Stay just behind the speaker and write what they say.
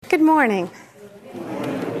Good morning.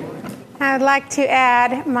 I would like to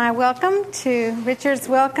add my welcome to Richard's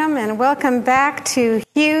welcome and welcome back to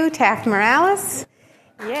Hugh Taft-Morales.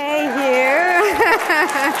 Yay, Hugh.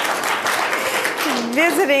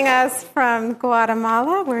 Visiting us from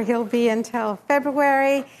Guatemala, where he'll be until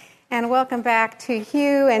February. And welcome back to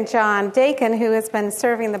Hugh and John Dakin, who has been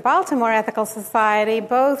serving the Baltimore Ethical Society.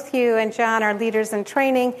 Both Hugh and John are leaders in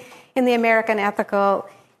training in the American Ethical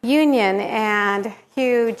Union, and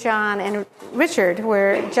Hugh, John, and Richard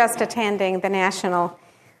were just attending the National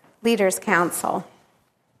Leaders Council.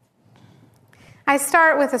 I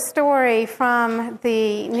start with a story from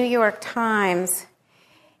the New York Times.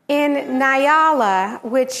 In Nyala,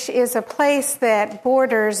 which is a place that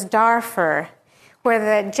borders Darfur,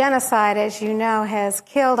 where the genocide, as you know, has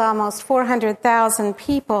killed almost 400,000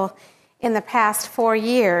 people in the past 4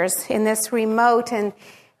 years in this remote and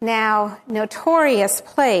now notorious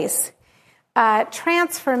place, a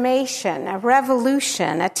transformation, a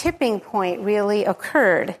revolution, a tipping point really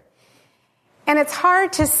occurred. And it's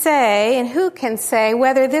hard to say, and who can say,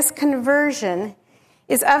 whether this conversion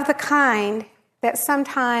is of the kind that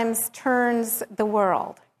sometimes turns the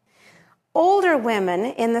world. Older women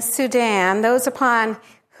in the Sudan, those upon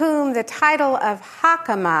whom the title of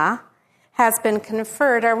Hakama has been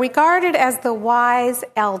conferred, are regarded as the wise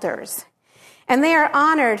elders. And they are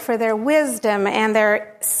honored for their wisdom and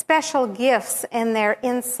their special gifts and their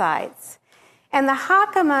insights. And the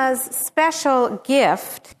Hakama's special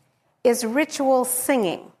gift is ritual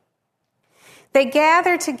singing. They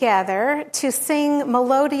gather together to sing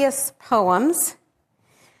melodious poems,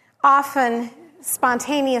 often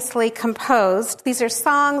spontaneously composed. These are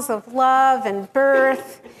songs of love and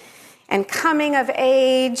birth and coming of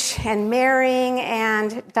age and marrying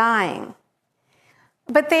and dying.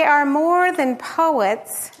 But they are more than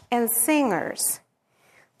poets and singers.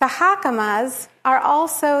 The Hakamas are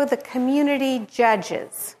also the community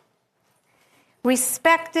judges,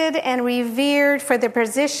 respected and revered for their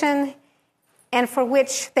position and for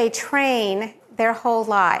which they train their whole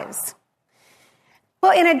lives.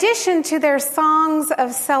 Well, in addition to their songs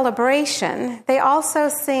of celebration, they also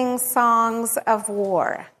sing songs of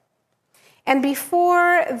war. And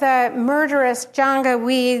before the murderous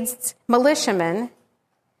Janjaweed's militiamen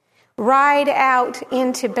ride out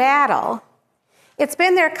into battle, it's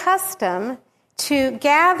been their custom to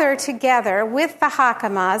gather together with the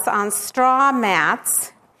Hakamas on straw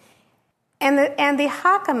mats, and the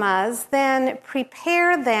Hakamas then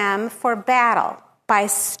prepare them for battle by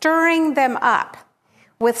stirring them up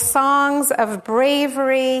with songs of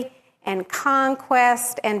bravery and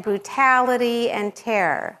conquest and brutality and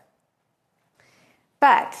terror.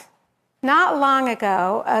 But not long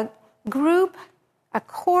ago, a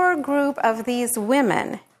core group of these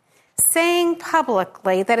women saying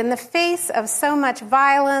publicly that in the face of so much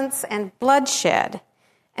violence and bloodshed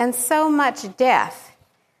and so much death,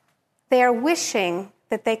 they are wishing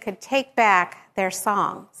that they could take back their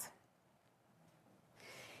songs.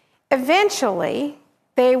 Eventually,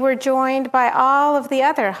 they were joined by all of the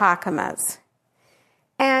other Hakamas,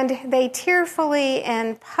 and they tearfully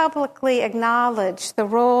and publicly acknowledged the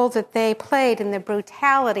role that they played in the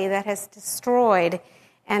brutality that has destroyed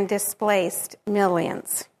and displaced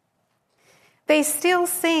millions. They still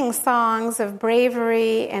sing songs of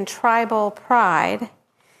bravery and tribal pride,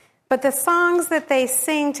 but the songs that they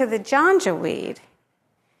sing to the Janjaweed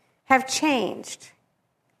have changed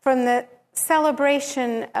from the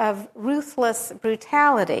celebration of ruthless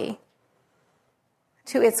brutality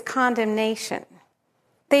to its condemnation.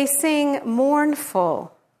 They sing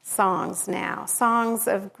mournful songs now, songs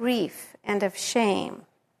of grief and of shame.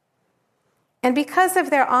 And because of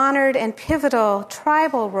their honored and pivotal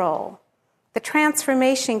tribal role, the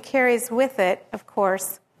transformation carries with it, of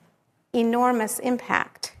course, enormous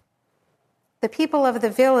impact. The people of the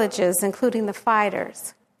villages, including the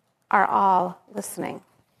fighters, are all listening.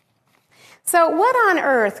 So what on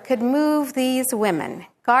earth could move these women,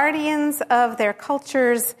 guardians of their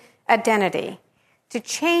culture's identity, to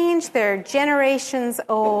change their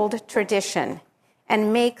generations-old tradition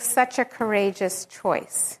and make such a courageous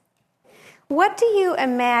choice? What do you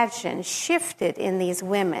imagine shifted in these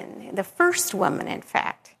women, the first woman, in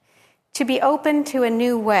fact, to be open to a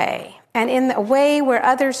new way, and in a way where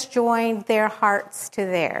others joined their hearts to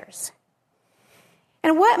theirs?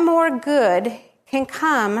 And what more good can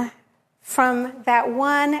come from that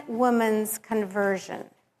one woman's conversion?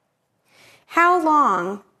 How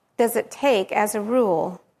long does it take, as a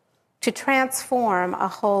rule, to transform a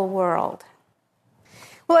whole world?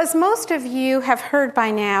 Well, as most of you have heard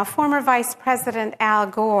by now, former Vice President Al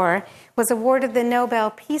Gore was awarded the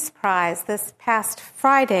Nobel Peace Prize this past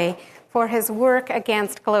Friday for his work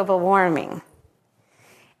against global warming.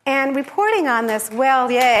 And reporting on this,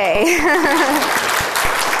 well, yay.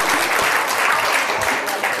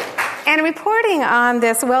 And reporting on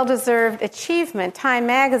this well-deserved achievement, Time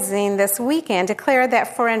magazine this weekend declared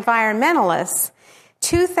that for environmentalists,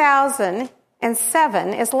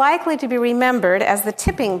 2007 is likely to be remembered as the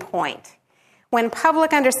tipping point when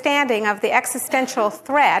public understanding of the existential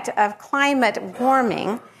threat of climate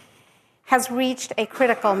warming has reached a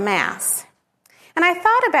critical mass. And I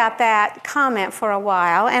thought about that comment for a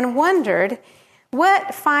while and wondered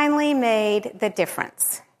what finally made the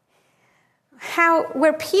difference.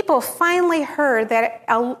 Where people finally heard that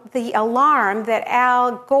the alarm that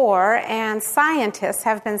Al Gore and scientists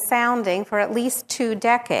have been sounding for at least 2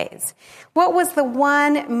 decades. What was the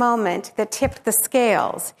one moment that tipped the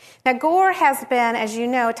scales? Now, Gore has been, as you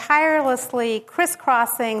know, tirelessly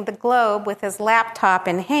crisscrossing the globe with his laptop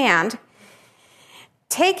in hand,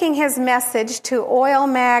 taking his message to oil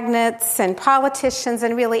magnates and politicians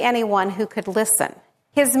and really anyone who could listen.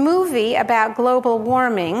 His movie about global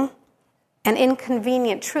warming, An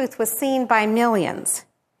Inconvenient Truth, was seen by millions.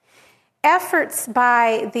 Efforts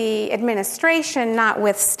by the administration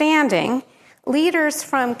notwithstanding, leaders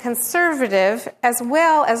from conservative as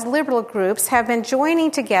well as liberal groups have been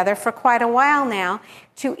joining together for quite a while now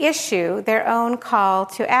to issue their own call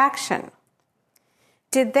to action.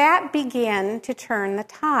 Did that begin to turn the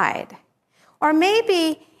tide? Or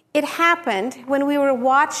maybe it happened when we were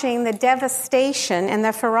watching the devastation and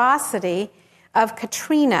the ferocity of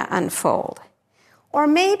Katrina unfold. Or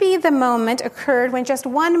maybe the moment occurred when just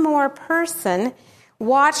one more person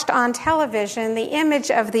watched on television the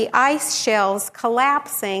image of the ice shelves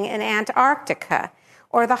collapsing in Antarctica,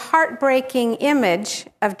 or the heartbreaking image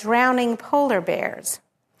of drowning polar bears.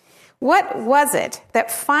 What was it that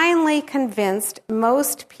finally convinced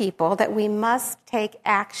most people that we must take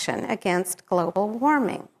action against global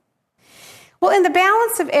warming? Well, in the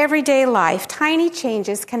balance of everyday life, tiny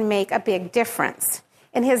changes can make a big difference.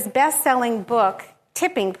 In his best-selling book,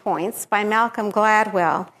 Tipping Points by Malcolm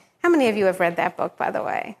Gladwell, how many of you have read that book, by the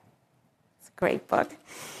way? It's a great book.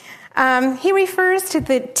 He refers to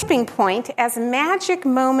the tipping point as magic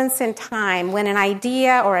moments in time when an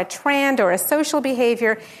idea or a trend or a social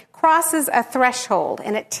behavior crosses a threshold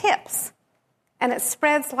and it tips and it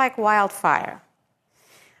spreads like wildfire.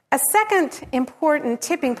 A second important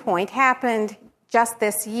tipping point happened just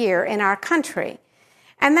this year in our country,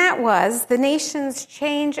 and that was the nation's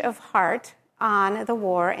change of heart on the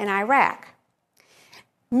war in Iraq.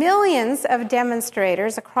 Millions of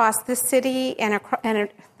demonstrators across the city and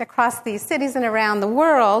across these cities and around the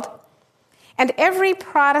world, and every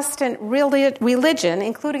Protestant religion,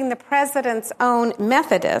 including the president's own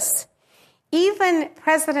Methodists, even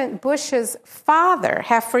President Bush's father,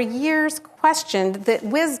 have for years questioned the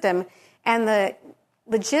wisdom and the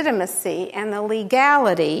legitimacy and the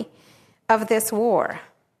legality of this war.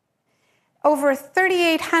 Over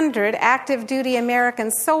 3,800 active duty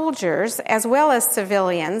American soldiers, as well as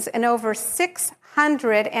civilians, and over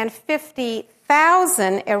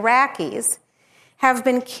 650,000 Iraqis have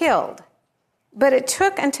been killed. But it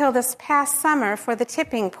took until this past summer for the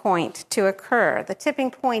tipping point to occur, the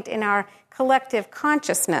tipping point in our collective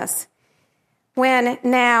consciousness, when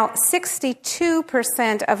now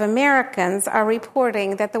 62% of Americans are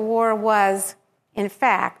reporting that the war was, in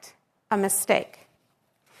fact, a mistake.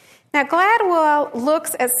 Now, Gladwell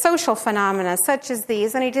looks at social phenomena such as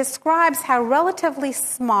these, and he describes how relatively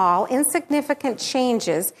small, insignificant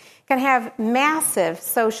changes can have massive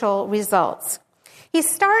social results. He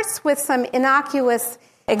starts with some innocuous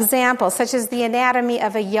examples, such as the anatomy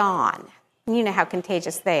of a yawn. You know how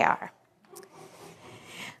contagious they are.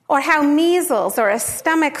 Or how measles or a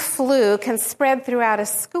stomach flu can spread throughout a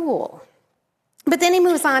school. But then he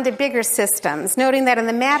moves on to bigger systems, noting that in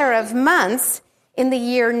the matter of months, in the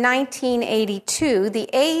year 1982, the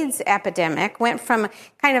AIDS epidemic went from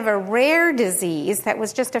kind of a rare disease that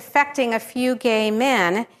was just affecting a few gay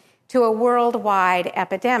men to a worldwide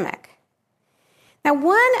epidemic. Now,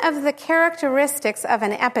 one of the characteristics of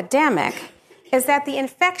an epidemic is that the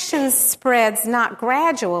infection spreads not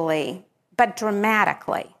gradually, but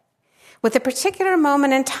dramatically, with a particular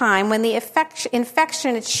moment in time when the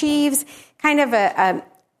infection achieves kind of a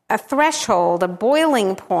threshold, a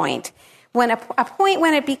boiling point, when a point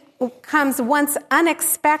when it becomes once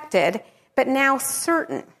unexpected, but now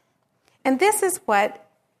certain. And this is what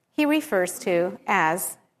he refers to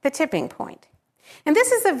as the tipping point. And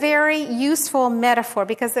this is a very useful metaphor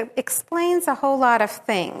because it explains a whole lot of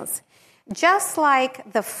things. Just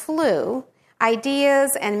like the flu,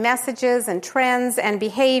 ideas and messages and trends and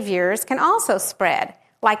behaviors can also spread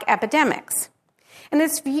like epidemics. And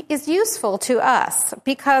it's useful to us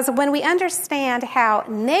because when we understand how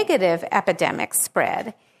negative epidemics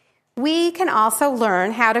spread, we can also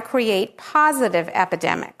learn how to create positive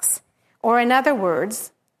epidemics, or in other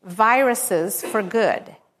words, viruses for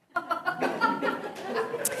good.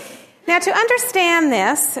 Now, to understand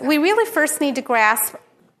this, we really first need to grasp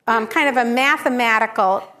kind of a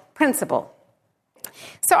mathematical principle.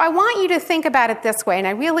 So I want you to think about it this way, and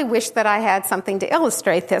I really wish that I had something to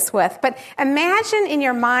illustrate this with, but imagine in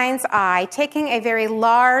your mind's eye taking a very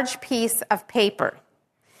large piece of paper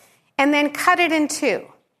and then cut it in two.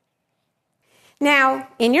 Now,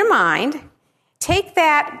 in your mind, take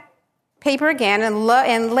that paper again and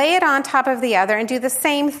lay it on top of the other and do the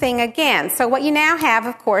same thing again. So what you now have,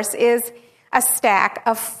 of course, is a stack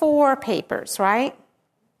of 4 papers, right?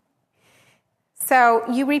 So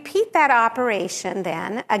you repeat that operation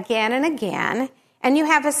then again and again, and you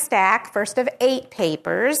have a stack first of 8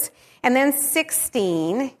 papers, and then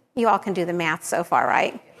 16. You all can do the math so far,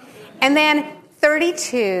 right? And then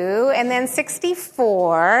 32, and then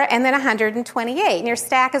 64, and then 128. And your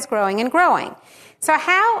stack is growing and growing. So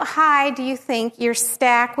how high do you think your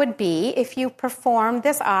stack would be if you performed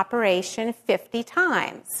this operation 50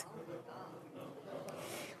 times?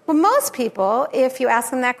 Well, most people, if you ask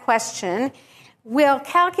them that question, will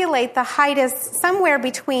calculate the height as somewhere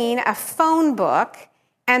between a phone book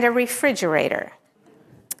and a refrigerator.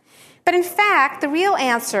 But in fact, the real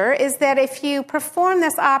answer is that if you perform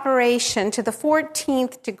this operation to the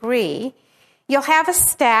 14th degree, you'll have a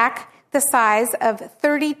stack the size of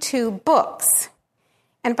 32 books.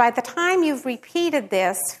 And by the time you've repeated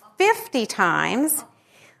this 50 times,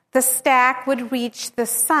 the stack would reach the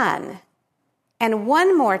sun. And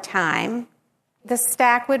one more time, the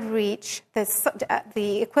stack would reach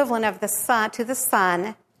the equivalent of the sun to the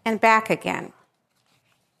sun and back again.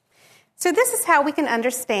 So this is how we can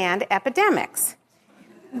understand epidemics.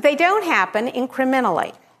 They don't happen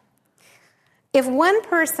incrementally. If one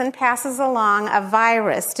person passes along a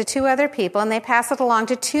virus to 2 other people and they pass it along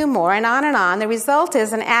to 2 more and on, the result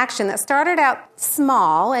is an action that started out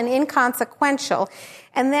small and inconsequential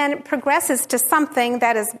and then progresses to something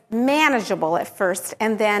that is manageable at first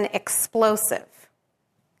and then explosive.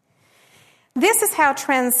 This is how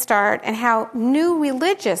trends start and how new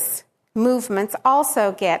religious movements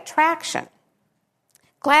also get traction.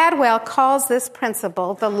 Gladwell calls this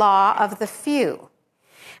principle the law of the few.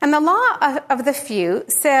 And the law of the few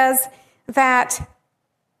says that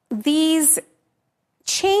these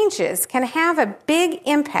changes can have a big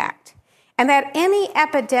impact and that any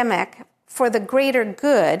epidemic for the greater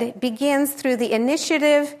good begins through the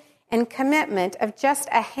initiative and commitment of just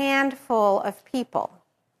a handful of people.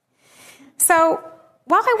 So,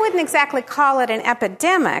 while I wouldn't exactly call it an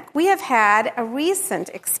epidemic, we have had a recent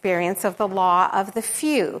experience of the law of the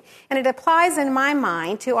few, and it applies in my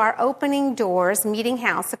mind to our Opening Doors Meeting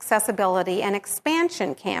House Accessibility and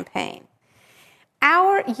Expansion campaign.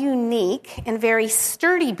 Our unique and very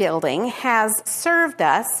sturdy building has served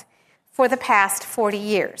us for the past 40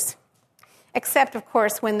 years, except, of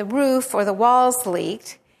course, when the roof or the walls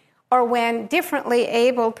leaked, or when differently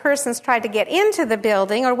abled persons tried to get into the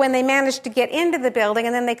building, or when they managed to get into the building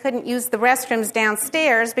and then they couldn't use the restrooms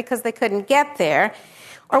downstairs because they couldn't get there,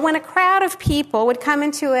 or when a crowd of people would come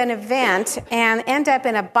into an event and end up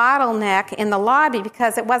in a bottleneck in the lobby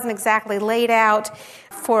because it wasn't exactly laid out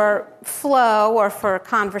for flow or for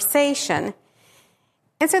conversation.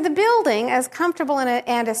 And so the building, as comfortable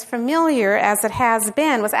and as familiar as it has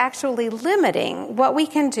been, was actually limiting what we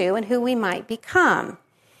can do and who we might become.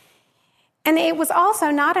 And it was also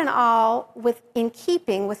not at all in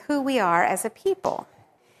keeping with who we are as a people.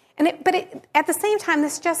 But at the same time,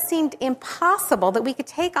 this just seemed impossible that we could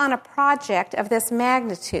take on a project of this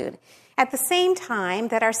magnitude at the same time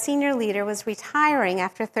that our senior leader was retiring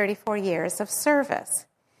after 34 years of service.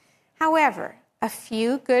 However, a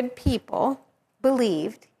few good people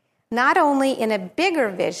believed not only in a bigger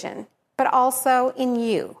vision, but also in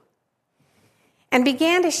you, and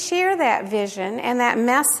began to share that vision and that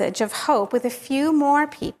message of hope with a few more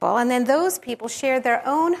people. And then those people shared their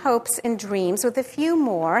own hopes and dreams with a few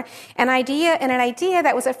more, an idea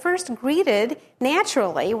that was at first greeted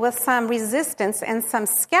naturally with some resistance and some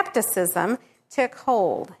skepticism took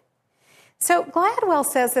hold. So Gladwell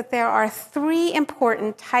says that there are 3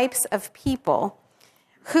 important types of people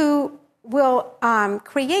who will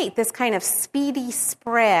create this kind of speedy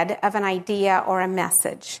spread of an idea or a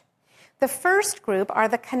message. The first group are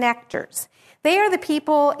the connectors. They are the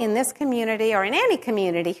people in this community or in any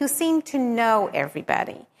community who seem to know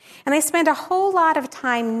everybody. And they spend a whole lot of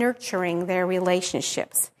time nurturing their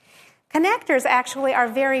relationships. Connectors actually are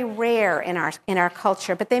very rare in our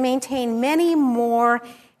culture, but they maintain many more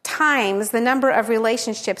times the number of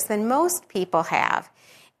relationships than most people have.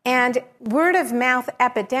 And word-of-mouth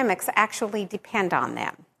epidemics actually depend on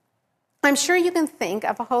them. I'm sure you can think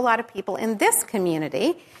of a whole lot of people in this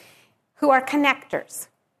community who are connectors.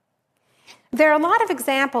 There are a lot of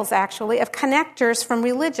examples, actually, of connectors from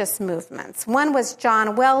religious movements. One was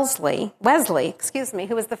John Wesley,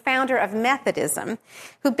 who was the founder of Methodism,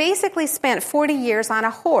 who basically spent 40 years on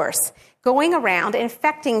a horse going around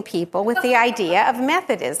infecting people with the idea of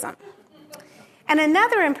Methodism. And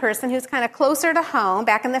another person who's kind of closer to home,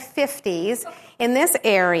 back in the 50s, in this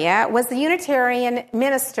area, was the Unitarian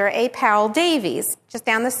minister A. Powell Davies, just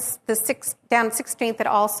down 16th at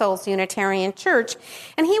All Souls Unitarian Church.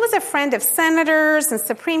 And he was a friend of senators and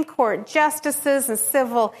Supreme Court justices and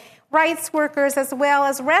civil rights workers, as well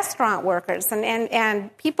as restaurant workers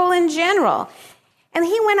and people in general. And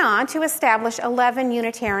he went on to establish 11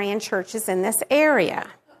 Unitarian churches in this area.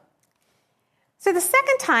 So the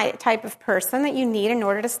second type of person that you need in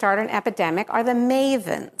order to start an epidemic are the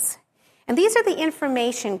mavens. And these are the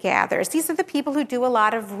information gatherers. These are the people who do a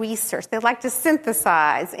lot of research. They like to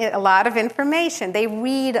synthesize a lot of information. They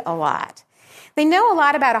read a lot. They know a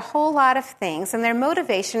lot about a whole lot of things, and their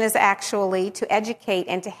motivation is actually to educate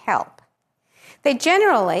and to help. They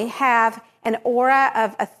generally have an aura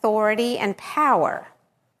of authority and power.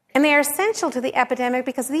 And they are essential to the epidemic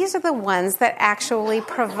because these are the ones that actually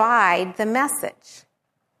provide the message.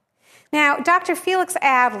 Now, Dr. Felix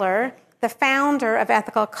Adler, the founder of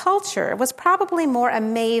ethical culture, was probably more a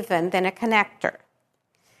maven than a connector.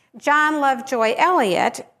 John Lovejoy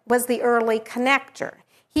Elliott was the early connector.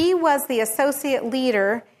 He was the associate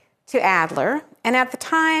leader to Adler, and at the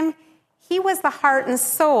time, he was the heart and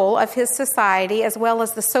soul of his society as well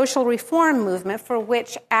as the social reform movement for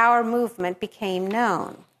which our movement became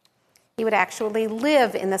known. He would actually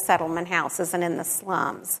live in the settlement houses and in the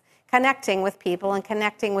slums, connecting with people and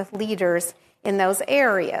connecting with leaders in those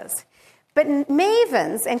areas. But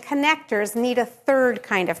mavens and connectors need a third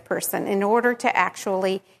kind of person in order to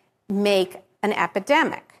actually make an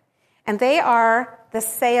epidemic. And they are the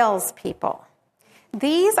salespeople.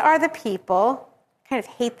 These are the people, I kind of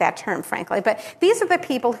hate that term, frankly, but these are the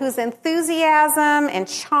people whose enthusiasm and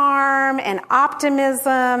charm and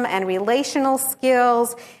optimism and relational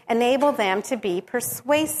skills enable them to be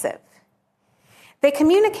persuasive. They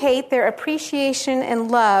communicate their appreciation and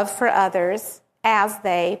love for others as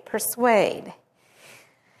they persuade.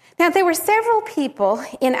 Now, there were several people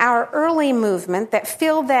in our early movement that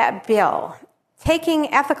filled that bill,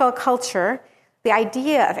 taking ethical culture, the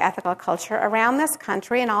idea of ethical culture, around this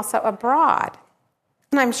country and also abroad.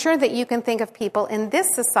 And I'm sure that you can think of people in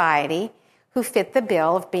this society who fit the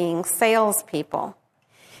bill of being salespeople.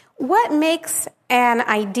 What makes an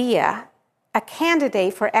idea a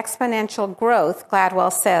candidate for exponential growth,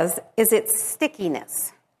 Gladwell says, is its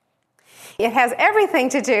stickiness. It has everything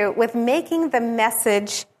to do with making the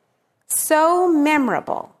message so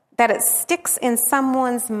memorable that it sticks in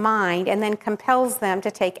someone's mind and then compels them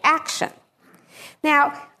to take action.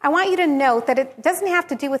 Now, I want you to note that it doesn't have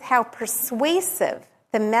to do with how persuasive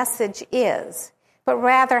the message is, but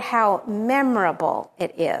rather how memorable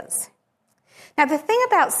it is. Now, the thing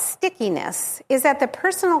about stickiness is that the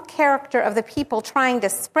personal character of the people trying to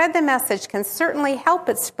spread the message can certainly help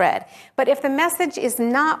it spread, but if the message is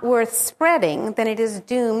not worth spreading, then it is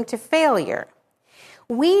doomed to failure.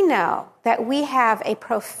 We know that we have a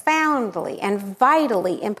profoundly and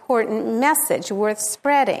vitally important message worth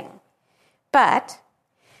spreading, but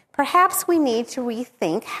perhaps we need to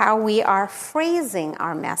rethink how we are phrasing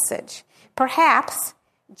our message. Perhaps,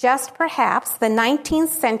 just perhaps, the 19th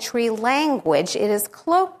century language it is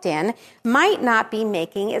cloaked in might not be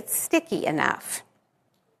making it sticky enough.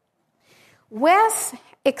 Wes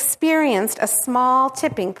experienced a small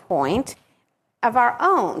tipping point of our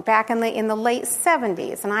own back in the late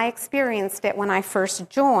 70s, and I experienced it when I first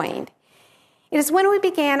joined. It is when we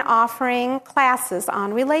began offering classes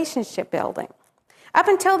on relationship building. Up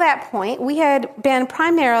until that point, we had been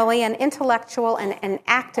primarily an intellectual and an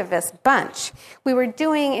activist bunch. We were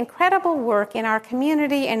doing incredible work in our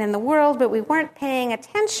community and in the world, but we weren't paying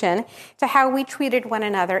attention to how we treated one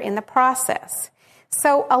another in the process.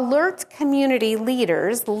 So alert community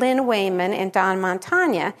leaders, Lynn Wayman and Don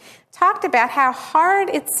Montagna, talked about how hard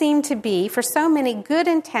it seemed to be for so many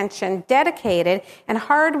good-intentioned, dedicated, and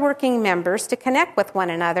hard-working members to connect with one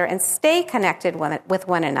another and stay connected with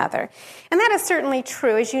one another. And that is certainly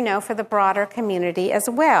true, as you know, for the broader community as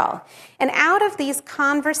well. And out of these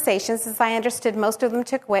conversations, as I understood, most of them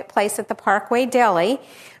took place at the Parkway Deli,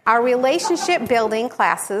 our relationship building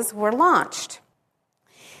classes were launched.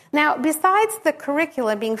 Now, besides the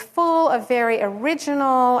curricula being full of very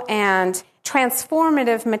original and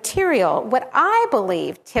transformative material, what I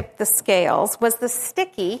believe tipped the scales was the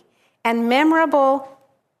sticky and memorable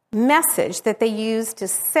message that they used to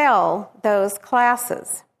sell those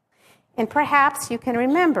classes. And perhaps you can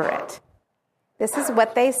remember it. This is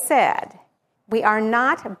what they said. We are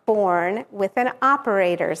not born with an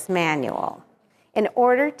operator's manual in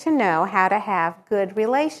order to know how to have good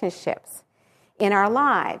relationships in our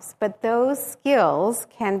lives, but those skills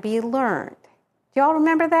can be learned. Do you all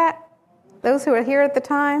remember that? Those who were here at the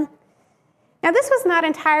time? Now, this was not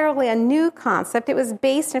entirely a new concept. It was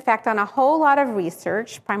based, in fact, on a whole lot of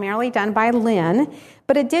research, primarily done by Lynn,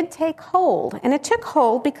 but it did take hold. And it took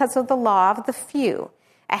hold because of the law of the few.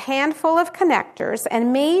 A handful of connectors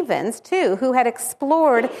and mavens, too, who had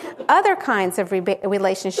explored other kinds of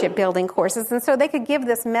relationship-building courses, and so they could give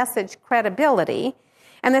this message credibility,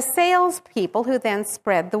 and the salespeople who then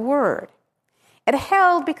spread the word. It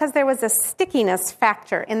held because there was a stickiness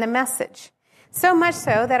factor in the message. So much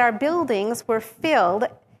so that our buildings were filled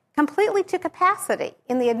completely to capacity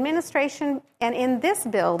in the administration and in this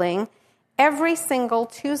building every single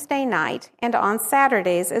Tuesday night and on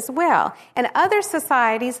Saturdays as well. And other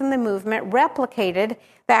societies in the movement replicated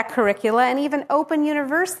that curricula, and even Open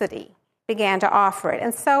University began to offer it,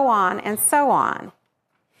 and so on and so on.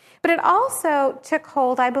 But it also took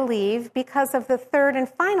hold, I believe, because of the third and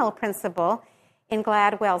final principle in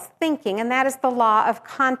Gladwell's thinking, and that is the law of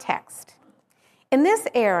context. In this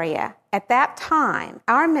area, at that time,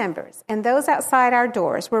 our members and those outside our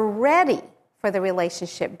doors were ready for the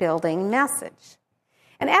relationship-building message.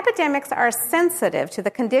 And epidemics are sensitive to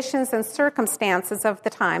the conditions and circumstances of the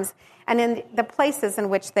times and in the places in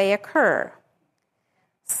which they occur.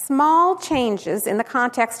 Small changes in the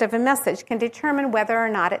context of a message can determine whether or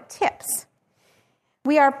not it tips.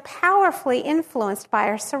 We are powerfully influenced by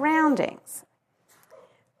our surroundings.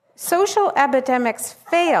 Social epidemics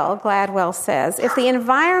fail, Gladwell says, if the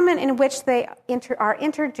environment in which they are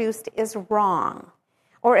introduced is wrong,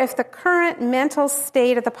 or if the current mental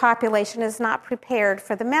state of the population is not prepared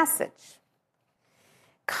for the message.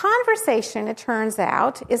 Conversation, it turns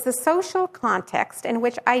out, is the social context in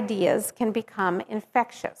which ideas can become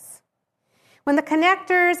infectious. When the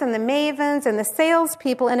connectors and the mavens and the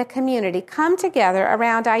salespeople in a community come together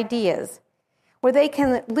around ideas, where they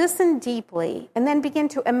can listen deeply and then begin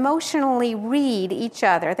to emotionally read each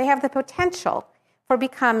other, they have the potential for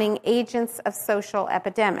becoming agents of social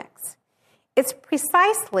epidemics. It's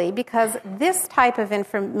precisely because this type of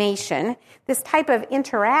information, this type of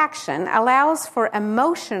interaction, allows for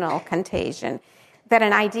emotional contagion that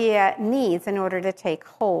an idea needs in order to take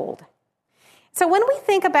hold. So when we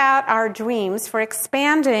think about our dreams for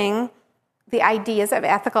expanding the ideas of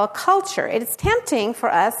ethical culture, it's tempting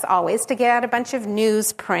for us always to get out a bunch of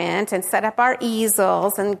newsprint and set up our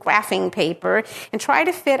easels and graphing paper and try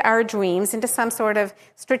to fit our dreams into some sort of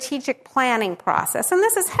strategic planning process. And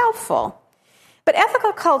this is helpful. But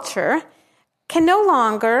ethical culture can no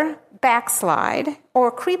longer backslide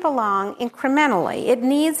or creep along incrementally. It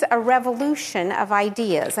needs a revolution of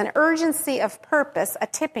ideas, an urgency of purpose, a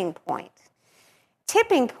tipping point.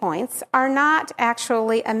 Tipping points are not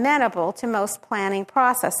actually amenable to most planning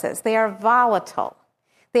processes. They are volatile.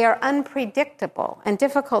 They are unpredictable and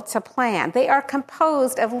difficult to plan. They are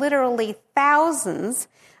composed of literally thousands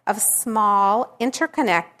of small,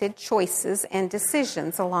 interconnected choices and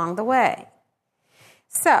decisions along the way.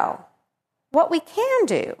 So, what we can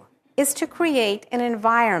do is to create an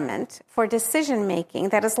environment for decision-making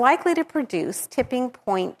that is likely to produce tipping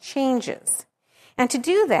point changes. And to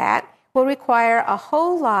do that will require a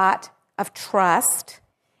whole lot of trust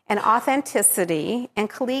and authenticity and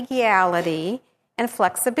collegiality and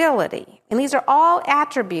flexibility. And these are all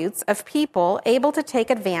attributes of people able to take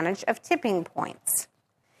advantage of tipping points.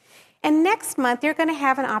 And next month, you're going to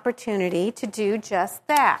have an opportunity to do just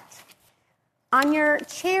that. On your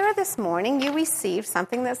chair this morning, you received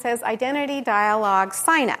something that says Identity Dialogue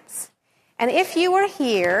Signups. And if you were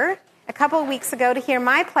here a couple of weeks ago to hear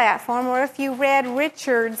my platform, or if you read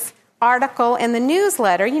Richard's article in the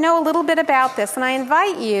newsletter, you know a little bit about this. And I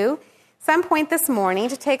invite you, some point this morning,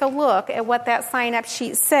 to take a look at what that sign-up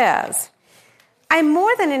sheet says. I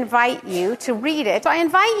more than invite you to read it. So I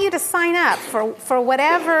invite you to sign up for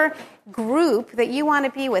whatever group that you want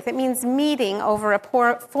to be with. It means meeting over a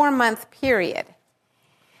 4-month period.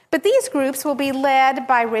 But these groups will be led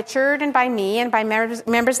by Richard and by me and by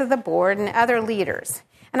members of the board and other leaders.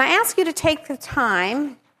 And I ask you to take the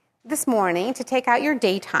time this morning to take out your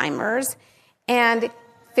day timers and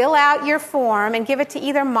fill out your form and give it to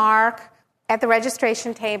either Mark at the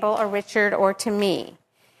registration table or Richard or to me.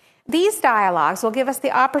 These dialogues will give us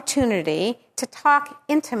the opportunity to talk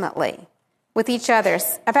intimately with each other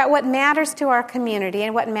about what matters to our community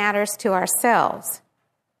and what matters to ourselves.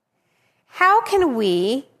 How can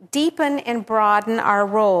we deepen and broaden our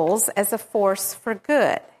roles as a force for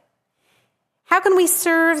good? How can we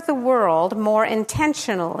serve the world more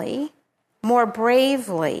intentionally, more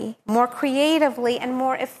bravely, more creatively, and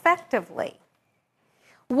more effectively?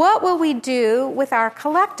 What will we do with our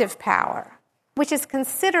collective power, which is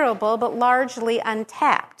considerable but largely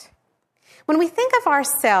untapped? When we think of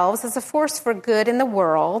ourselves as a force for good in the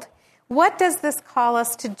world, what does this call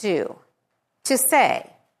us to do, to say?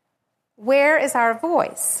 Where is our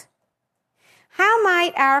voice? How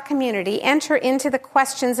might our community enter into the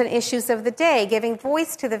questions and issues of the day, giving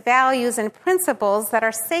voice to the values and principles that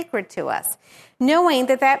are sacred to us, knowing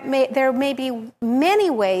that there may be many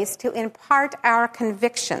ways to impart our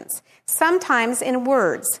convictions, sometimes in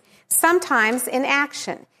words, sometimes in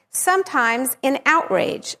action, sometimes in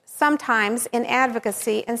outrage, sometimes in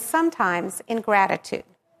advocacy, and sometimes in gratitude.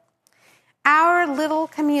 Our little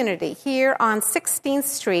community here on 16th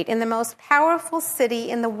Street in the most powerful city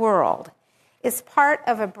in the world is part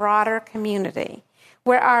of a broader community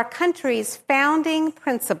where our country's founding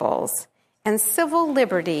principles and civil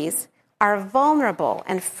liberties are vulnerable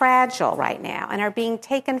and fragile right now and are being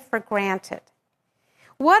taken for granted.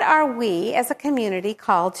 What are we as a community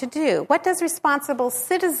called to do? What does responsible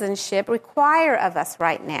citizenship require of us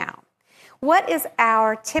right now? What is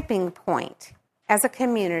our tipping point as a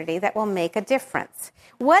community that will make a difference?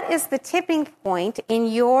 What is the tipping point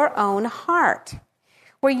in your own heart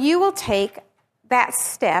where you will take that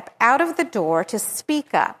step out of the door to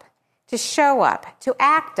speak up, to show up, to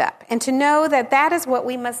act up, and to know that that is what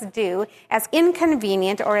we must do, as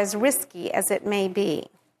inconvenient or as risky as it may be?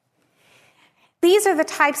 These are the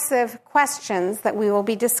types of questions that we will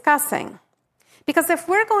be discussing. Because if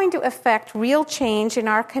we're going to affect real change in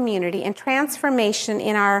our community and transformation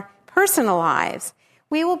in our personal lives,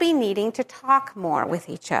 we will be needing to talk more with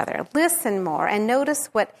each other, listen more, and notice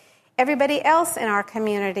what everybody else in our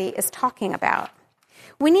community is talking about.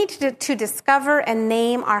 We need to discover and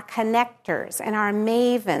name our connectors and our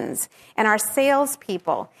mavens and our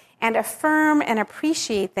salespeople and affirm and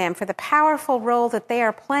appreciate them for the powerful role that they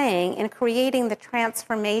are playing in creating the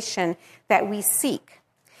transformation that we seek.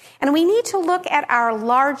 And we need to look at our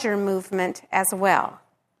larger movement as well.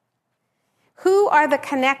 Who are the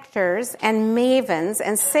connectors and mavens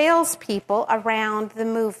and salespeople around the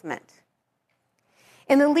movement?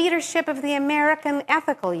 In the leadership of the American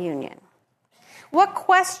Ethical Union, what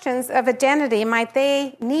questions of identity might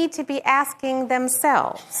they need to be asking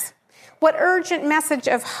themselves? What urgent message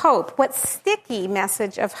of hope, what sticky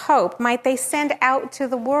message of hope might they send out to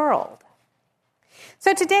the world?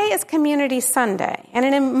 So today is Community Sunday, and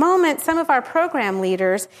in a moment, some of our program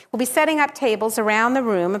leaders will be setting up tables around the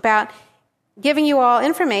room about giving you all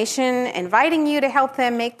information, inviting you to help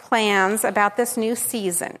them make plans about this new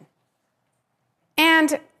season.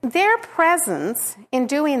 And their presence in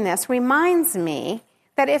doing this reminds me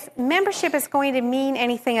that if membership is going to mean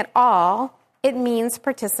anything at all, it means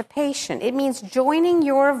participation. It means joining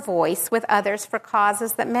your voice with others for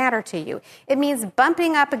causes that matter to you. It means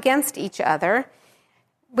bumping up against each other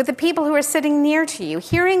with the people who are sitting near to you,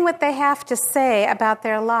 hearing what they have to say about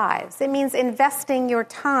their lives. It means investing your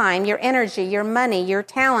time, your energy, your money, your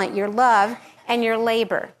talent, your love, and your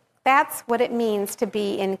labor. That's what it means to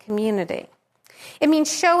be in community. It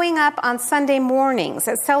means showing up on Sunday mornings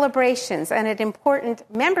at celebrations and at important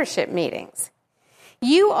membership meetings.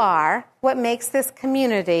 You are what makes this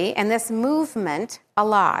community and this movement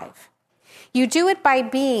alive. You do it by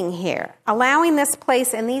being here, allowing this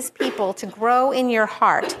place and these people to grow in your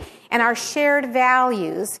heart and our shared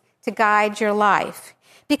values to guide your life.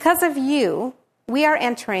 Because of you, we are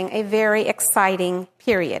entering a very exciting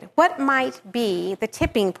period. What might be the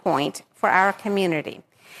tipping point for our community?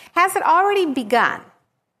 Has it already begun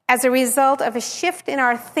as a result of a shift in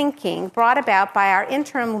our thinking brought about by our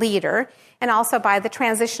interim leader and also by the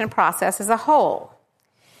transition process as a whole?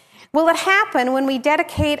 Will it happen when we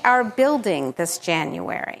dedicate our building this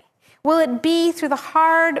January? Will it be through the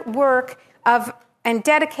hard work and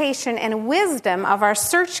dedication and wisdom of our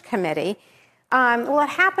search committee? Will it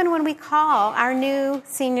happen when we call our new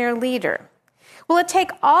senior leader? Will it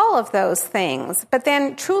take all of those things, but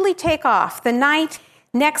then truly take off the night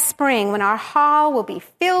next spring when our hall will be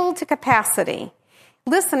filled to capacity,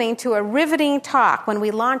 listening to a riveting talk when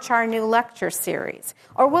we launch our new lecture series?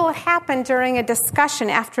 Or will it happen during a discussion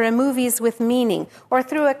after a Movies with Meaning, or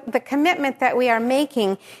through the commitment that we are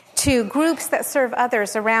making to groups that serve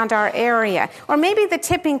others around our area. Or maybe the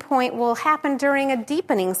tipping point will happen during a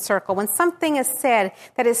deepening circle when something is said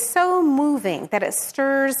that is so moving that it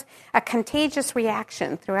stirs a contagious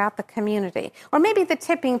reaction throughout the community. Or maybe the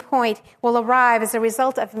tipping point will arrive as a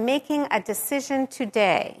result of making a decision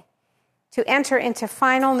today to enter into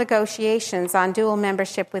final negotiations on dual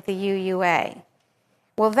membership with the UUA.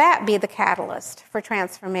 Will that be the catalyst for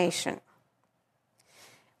transformation?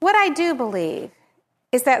 What I do believe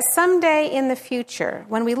is that someday in the future,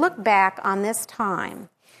 when we look back on this time,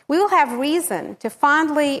 we will have reason to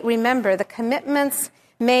fondly remember the commitments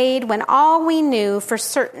made when all we knew for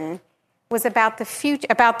certain was about the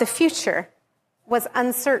future was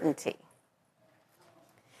uncertainty.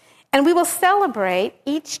 And we will celebrate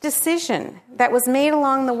each decision that was made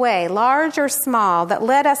along the way, large or small, that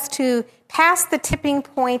led us to past the tipping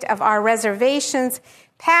point of our reservations,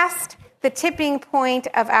 past the tipping point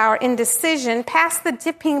of our indecision, past the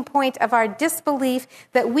tipping point of our disbelief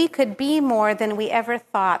that we could be more than we ever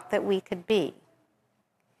thought that we could be.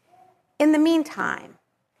 In the meantime,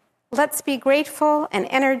 let's be grateful and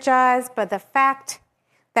energized by the fact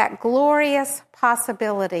that glorious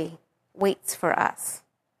possibility waits for us.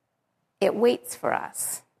 It waits for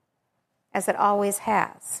us, as it always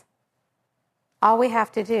has. All we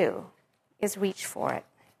have to do is reach for it.